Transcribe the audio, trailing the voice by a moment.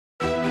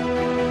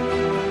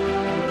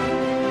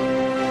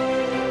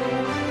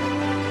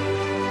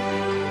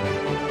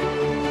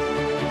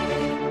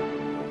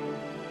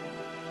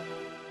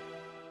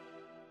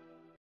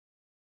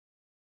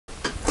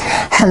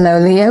Hello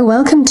Leo,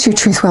 welcome to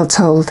Truth Well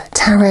Told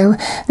Tarot.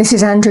 This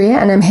is Andrea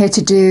and I'm here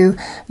to do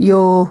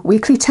your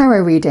weekly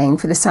tarot reading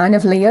for the sign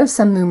of Leo,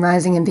 Sun, Moon,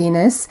 Rising and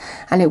Venus,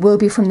 and it will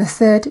be from the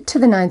 3rd to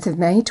the 9th of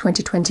May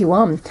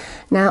 2021.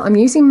 Now I'm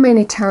using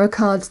mainly tarot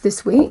cards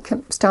this week,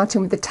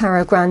 starting with the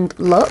Tarot Grand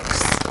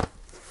Lux,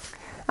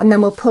 and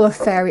then we'll pull a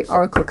fairy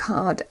oracle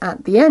card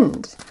at the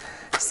end.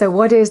 So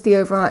what is the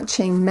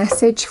overarching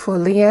message for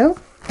Leo?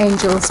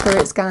 Angels,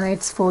 spirits,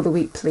 guides for the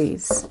week,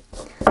 please.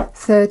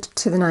 3rd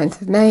to the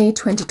 9th of May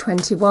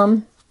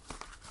 2021.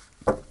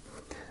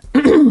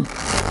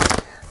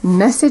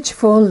 Message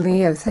for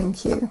Leo,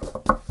 thank you.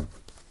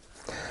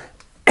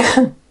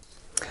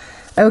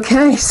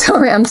 Okay,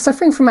 sorry, I'm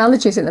suffering from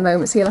allergies at the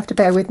moment, so you'll have to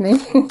bear with me.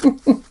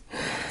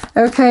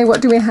 Okay,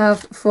 what do we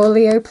have for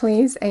Leo,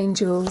 please?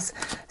 Angels,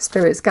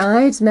 spirits,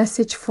 guides,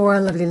 message for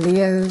our lovely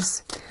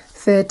Leos.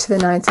 3rd to the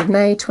 9th of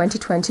May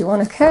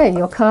 2021. Okay,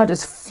 your card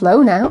has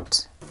flown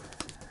out.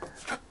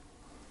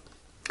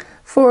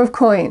 4 of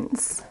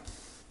coins.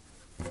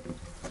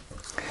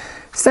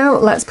 So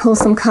let's pull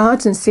some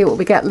cards and see what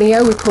we get,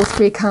 Leo. We pull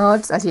 3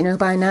 cards, as you know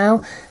by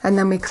now, and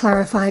then we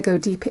clarify, go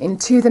deeper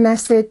into the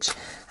message,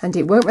 and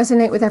it won't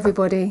resonate with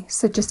everybody,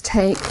 so just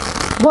take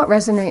what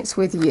resonates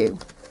with you.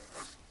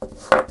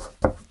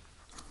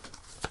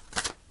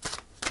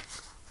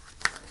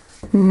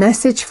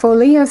 Message for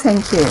Leo,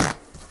 thank you.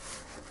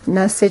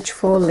 Message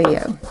for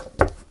Leo.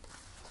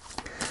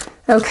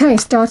 Okay,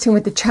 starting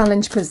with the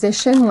challenge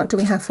position, what do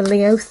we have for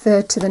Leo?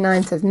 3rd to the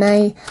 9th of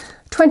May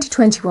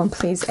 2021,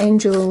 please.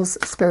 Angels,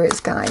 spirits,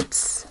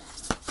 guides.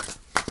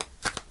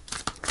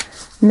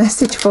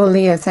 Message for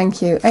Leo,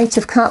 thank you. 8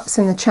 of Cups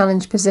in the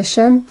challenge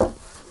position.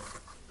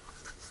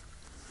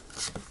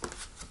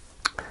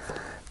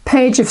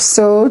 Page of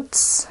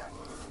Swords.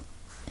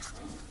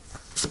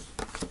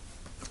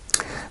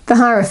 The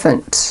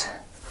Hierophant.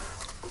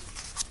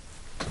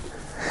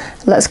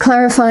 Let's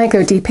clarify,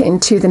 go deeper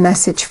into the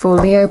message for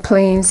Leo,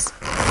 please.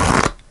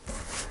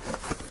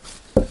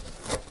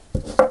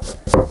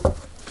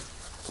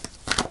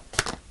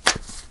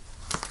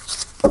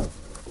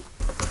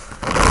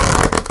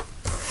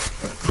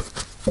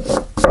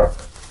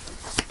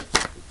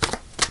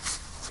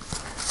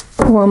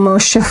 One more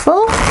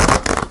shuffle.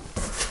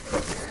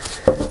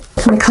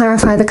 Can we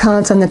clarify the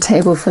cards on the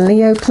table for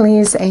Leo,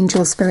 please?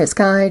 Angels, spirits,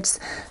 guides.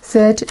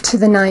 3rd to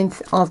the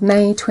 9th of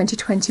May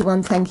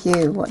 2021, thank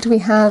you. What do we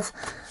have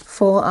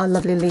for our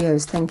lovely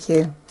Leos? Thank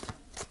you.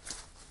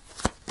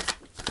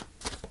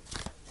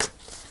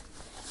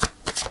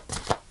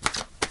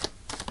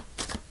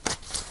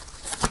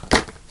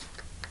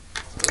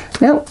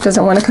 Nope,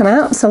 doesn't want to come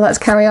out, so let's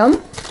carry on.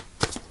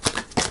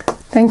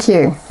 Thank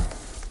you.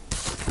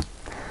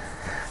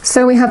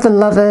 So we have the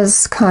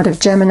Lovers, card of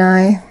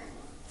Gemini.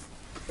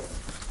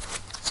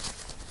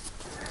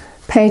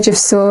 Page of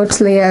Swords,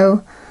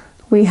 Leo.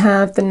 We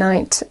have the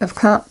Knight of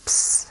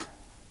Cups.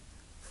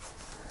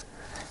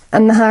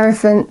 And the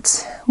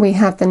Hierophant, we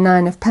have the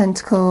 9 of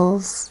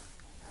Pentacles.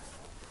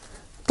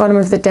 Bottom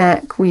of the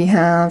deck, we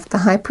have the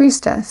High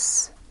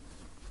Priestess.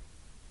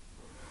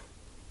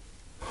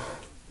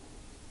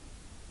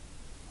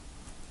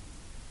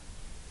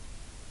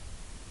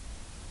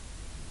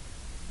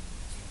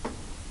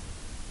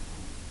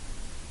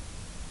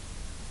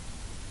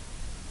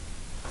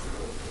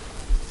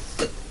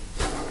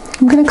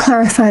 I'm going to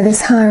clarify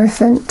this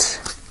Hierophant.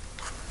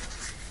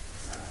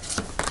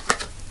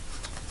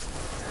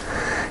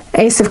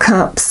 Ace of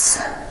Cups.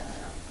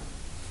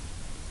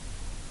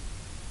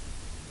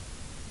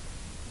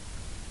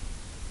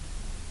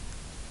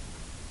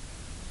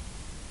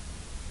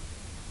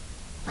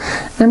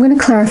 I'm going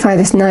to clarify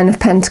this 9 of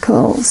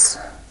Pentacles.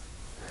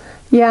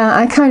 Yeah,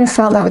 I kind of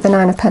felt that with the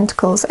 9 of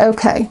Pentacles.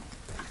 Okay.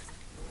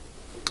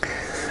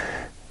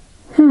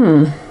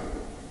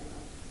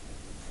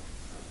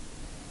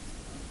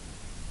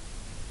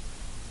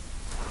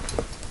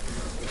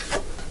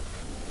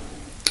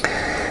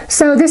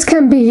 So this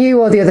can be you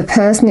or the other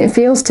person. It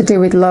feels to do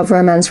with love,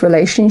 romance,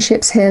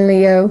 relationships here,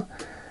 Leo.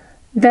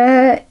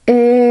 There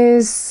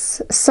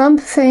is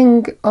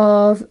something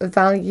of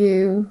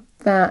value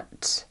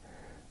that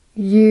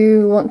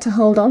you want to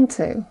hold on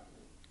to.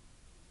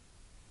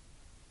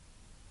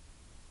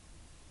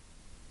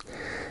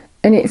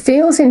 And it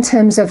feels in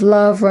terms of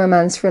love,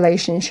 romance,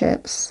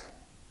 relationships.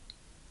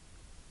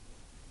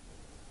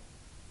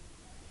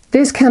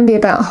 This can be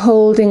about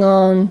holding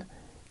on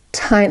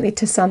tightly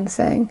to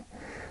something.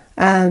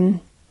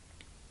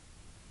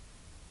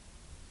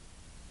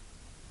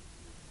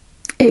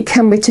 It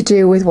can be to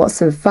do with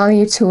what's of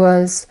value to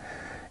us.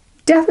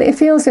 Definitely it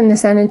feels in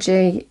this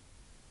energy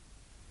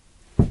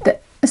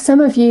that some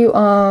of you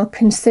are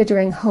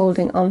considering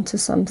holding on to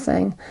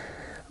something,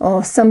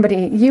 or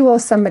somebody, you or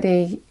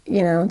somebody,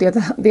 you know, the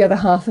other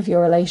half of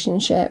your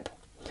relationship.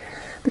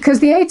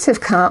 Because the 8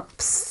 of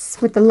Cups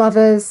with the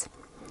Lovers,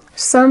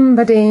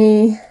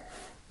 somebody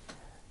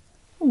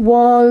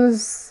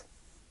was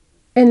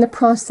in the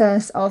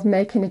process of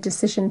making a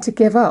decision to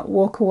give up,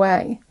 walk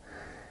away,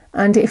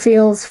 and it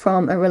feels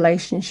from a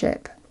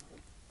relationship.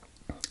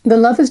 The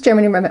Lovers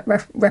generally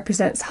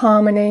represents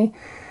harmony,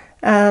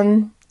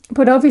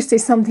 But obviously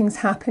something's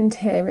happened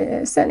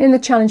here. Certainly in the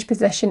challenge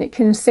position, it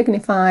can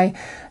signify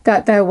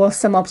that there was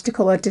some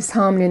obstacle or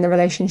disharmony in the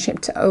relationship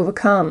to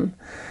overcome.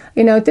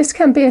 You know, this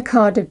can be a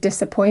card of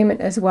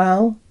disappointment as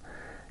well.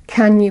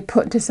 Can you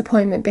put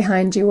disappointment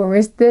behind you, or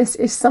is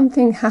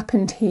something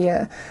happened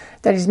here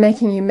that is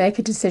making you make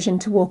a decision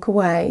to walk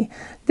away?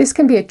 This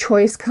can be a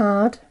choice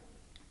card.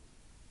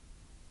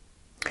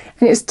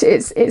 And it's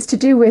to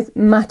do with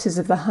matters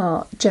of the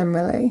heart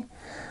generally.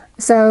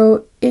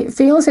 So it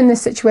feels in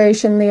this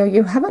situation, Leo,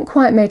 you haven't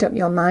quite made up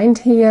your mind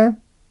here.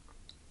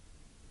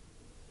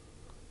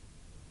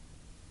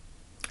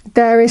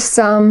 There is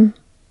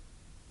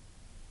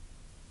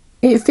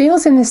it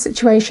feels in this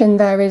situation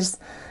there is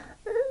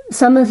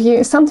some of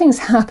you, something's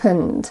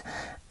happened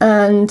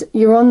and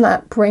you're on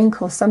that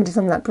brink, or somebody's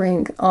on that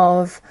brink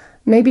of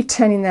maybe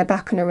turning their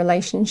back on a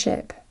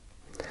relationship.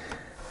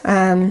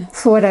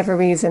 For whatever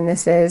reason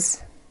this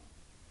is.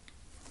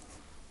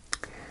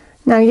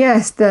 Now,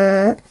 yes,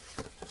 there's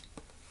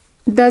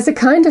a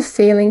kind of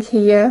feeling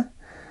here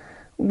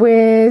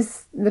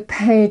with the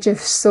Page of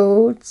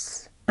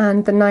Swords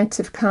and the Knight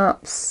of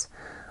Cups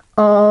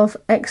of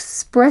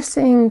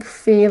expressing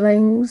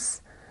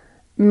feelings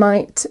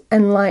might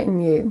enlighten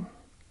you.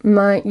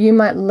 You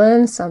might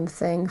learn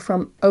something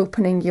from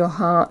opening your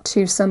heart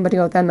to somebody,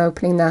 or them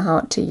opening their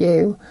heart to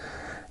you.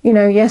 You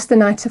know, yes, the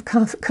Knight of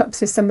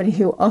Cups is somebody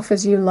who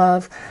offers you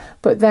love,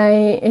 but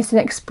it's an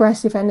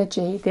expressive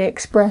energy. They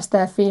express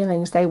their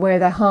feelings. They wear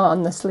their heart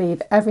on the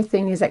sleeve.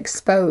 Everything is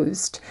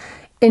exposed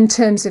in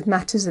terms of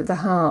matters of the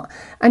heart.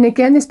 And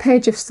again, this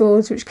Page of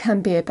Swords, which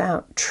can be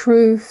about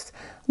truth,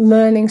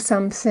 learning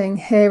something,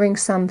 hearing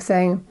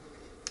something,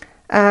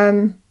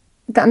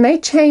 that may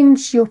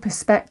change your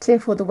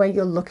perspective or the way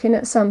you're looking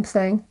at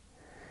something.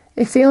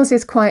 It feels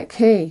is quite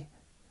key.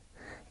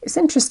 It's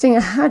interesting,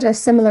 I had a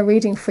similar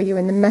reading for you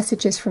in the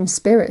Messages from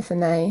Spirit for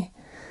May.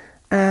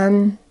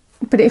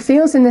 But it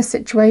feels in this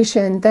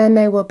situation there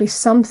may well be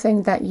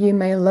something that you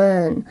may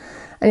learn.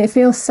 And it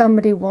feels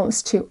somebody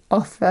wants to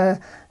offer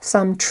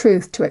some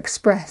truth to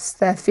express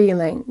their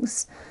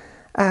feelings.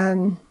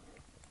 It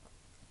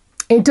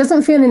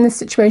doesn't feel in this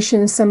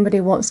situation somebody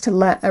wants to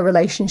let a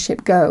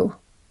relationship go.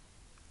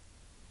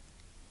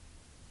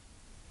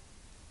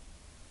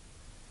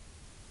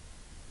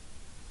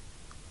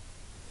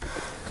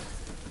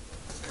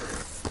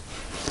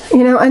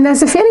 You know, and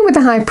there's a feeling with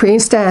the High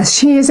Priestess.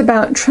 She is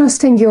about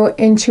trusting your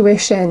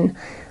intuition.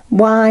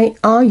 Why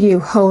are you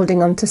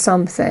holding on to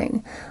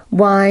something?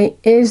 Why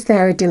is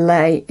there a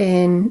delay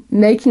in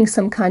making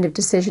some kind of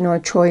decision or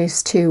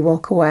choice to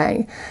walk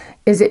away?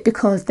 Is it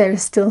because there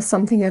is still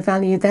something of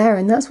value there?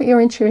 And that's what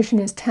your intuition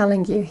is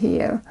telling you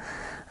here.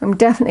 I'm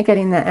definitely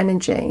getting that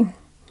energy.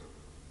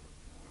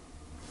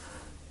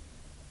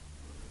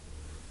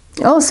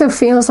 It also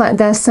feels like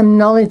there's some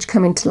knowledge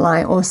coming to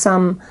light, or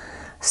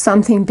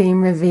something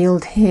being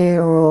revealed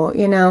here, or,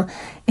 you know,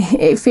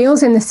 it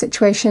feels in this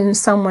situation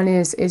someone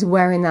is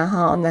wearing their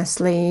heart on their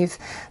sleeve,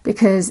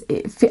 because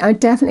I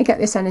definitely get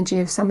this energy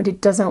of somebody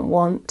doesn't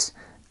want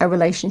a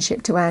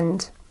relationship to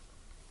end.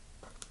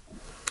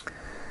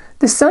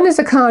 The Sun is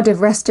a card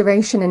of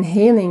restoration and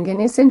healing, and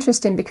it's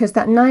interesting because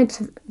that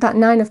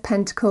Nine of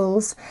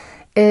Pentacles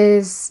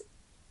is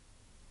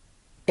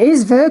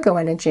Virgo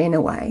energy in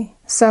a way.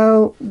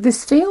 So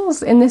this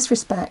feels in this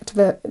respect,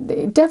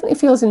 it definitely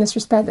feels in this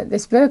respect that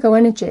this Virgo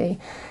energy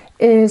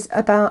is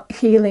about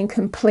healing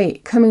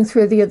complete, coming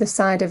through the other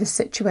side of a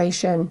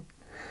situation.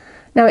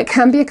 Now, it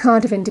can be a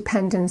card of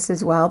independence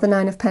as well, the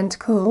Nine of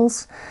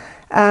Pentacles.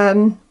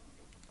 The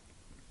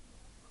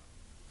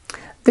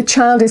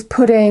child is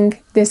putting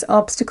this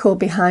obstacle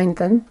behind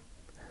them,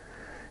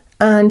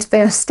 and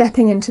they are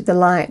stepping into the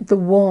light, the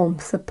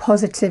warmth, the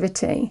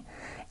positivity.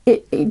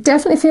 It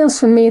definitely feels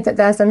for me that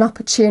there's an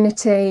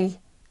opportunity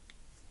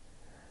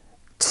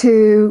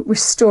to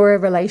restore a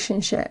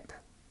relationship.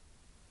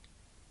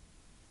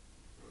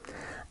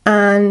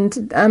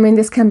 And I mean,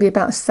 this can be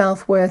about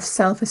self-worth,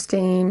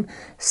 self-esteem,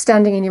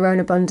 standing in your own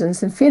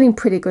abundance and feeling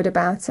pretty good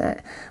about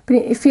it. But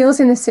it feels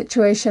in this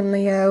situation,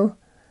 Leo,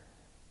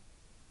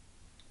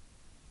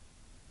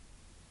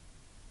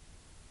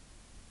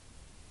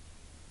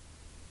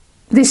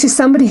 this is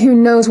somebody who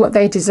knows what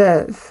they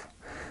deserve.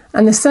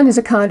 And the Sun is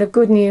a card of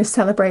good news,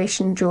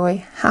 celebration,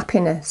 joy,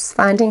 happiness,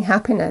 finding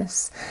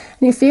happiness.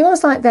 And it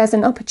feels like there's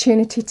an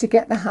opportunity to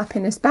get the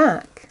happiness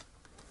back,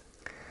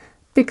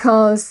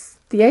 because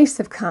the Ace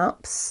of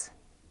Cups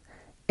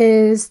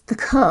is the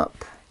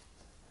cup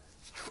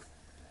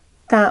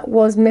that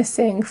was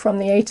missing from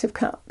the Eight of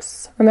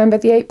Cups. Remember,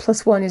 the 8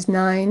 + 1 is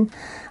 9.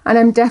 And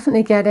I'm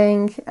definitely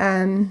getting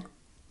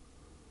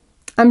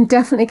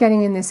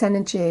in this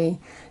energy,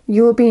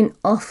 you're being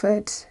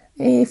offered,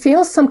 it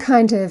feels some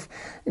kind of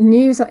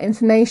news or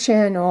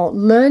information or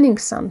learning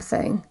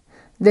something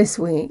this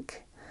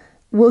week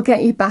will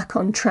get you back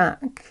on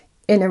track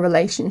in a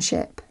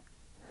relationship,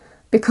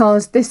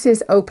 because this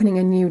is opening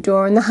a new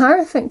door. And the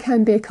Hierophant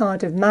can be a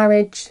card of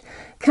marriage,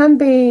 can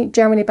be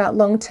generally about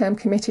long-term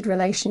committed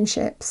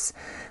relationships.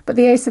 But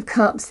the Ace of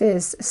Cups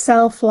is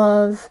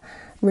self-love,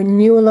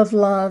 renewal of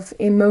love,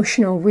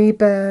 emotional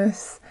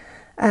rebirth,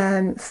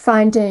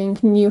 finding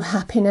new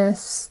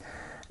happiness.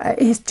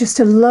 It's just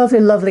a lovely,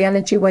 lovely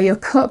energy where your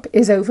cup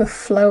is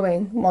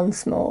overflowing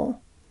once more.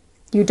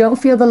 You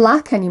don't feel the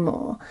lack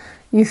anymore.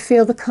 You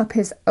feel the cup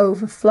is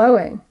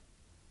overflowing.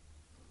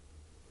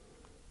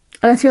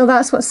 And I feel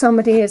that's what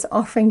somebody is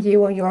offering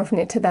you, or you're offering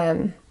it to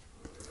them.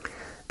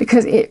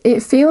 Because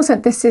it feels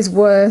that this is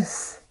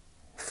worth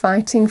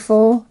fighting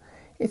for.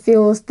 It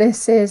feels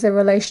this is a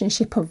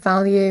relationship of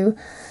value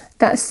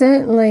that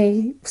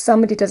certainly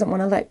somebody doesn't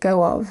want to let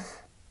go of.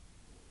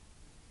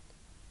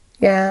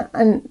 Yeah,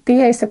 and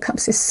the Ace of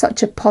Cups is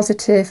such a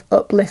positive,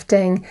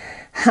 uplifting,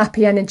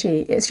 happy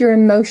energy. It's your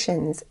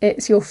emotions,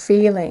 it's your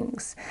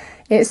feelings,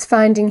 it's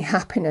finding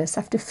happiness.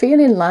 After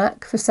feeling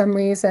lack for some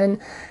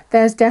reason,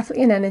 there's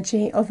definitely an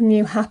energy of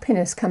new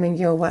happiness coming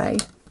your way.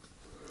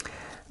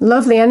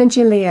 Lovely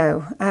energy,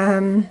 Leo.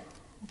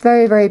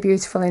 Very, very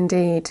beautiful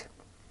indeed.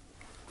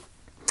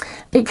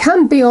 It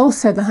can be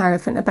also the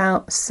Hierophant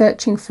about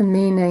searching for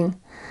meaning.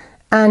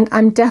 And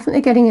I'm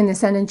definitely getting in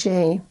this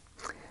energy.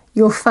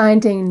 You're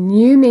finding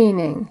new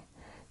meaning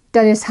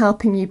that is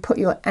helping you put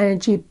your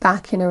energy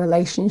back in a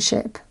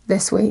relationship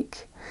this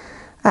week.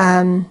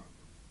 It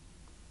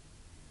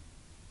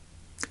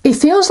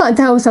feels like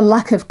there was a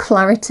lack of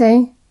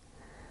clarity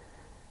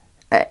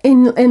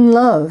in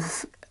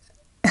love.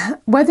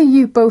 Whether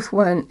you both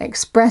weren't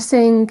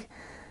expressing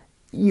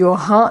your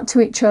heart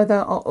to each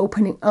other or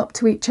opening up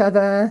to each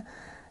other,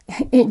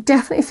 it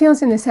definitely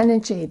feels in this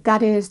energy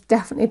that is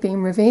definitely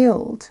being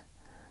revealed.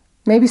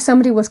 Maybe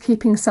somebody was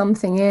keeping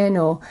something in,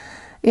 or,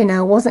 you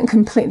know, wasn't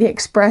completely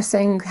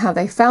expressing how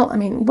they felt. I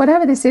mean,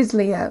 whatever this is,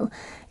 Leo,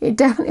 it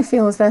definitely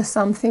feels there's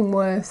something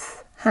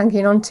worth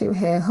hanging on to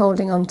here,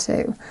 holding on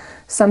to,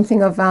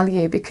 something of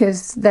value,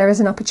 because there is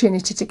an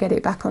opportunity to get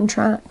it back on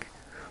track.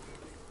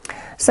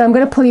 So I'm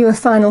going to pull you a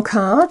final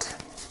card.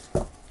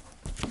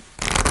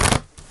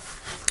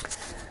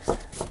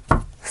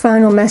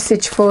 Final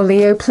message for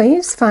Leo,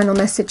 please. Final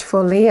message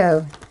for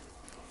Leo.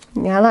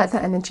 Yeah, I like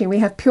that energy. We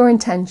have pure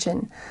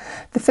intention.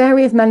 The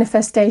Fairy of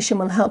Manifestation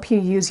will help you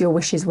use your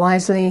wishes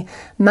wisely.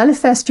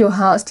 Manifest your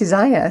heart's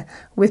desire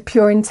with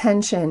pure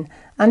intention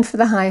and for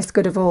the highest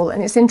good of all.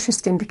 And it's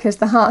interesting because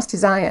the heart's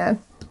desire,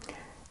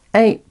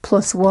 8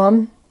 plus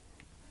 1,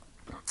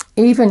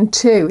 even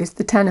 2 is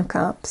the 10 of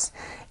Cups.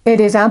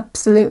 It is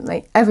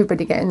absolutely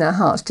everybody getting their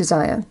heart's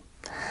desire.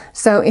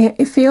 So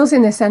it feels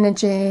in this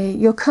energy,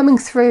 you're coming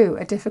through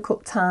a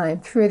difficult time,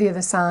 through the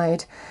other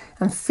side,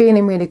 and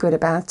feeling really good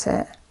about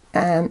it.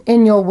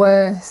 In your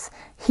worth,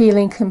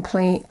 healing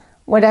complete,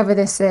 whatever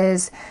this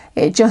is,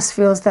 it just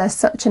feels there's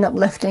such an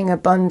uplifting,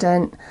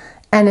 abundant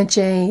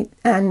energy,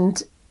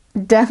 and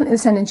definitely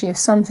this energy of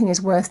something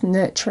is worth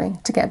nurturing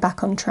to get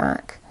back on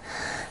track.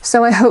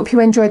 So I hope you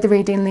enjoyed the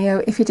reading,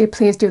 Leo. If you did,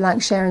 please do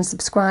like, share and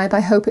subscribe.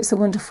 I hope it's a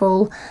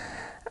wonderful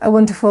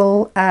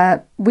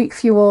week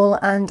for you all,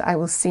 and I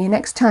will see you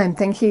next time.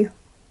 Thank you.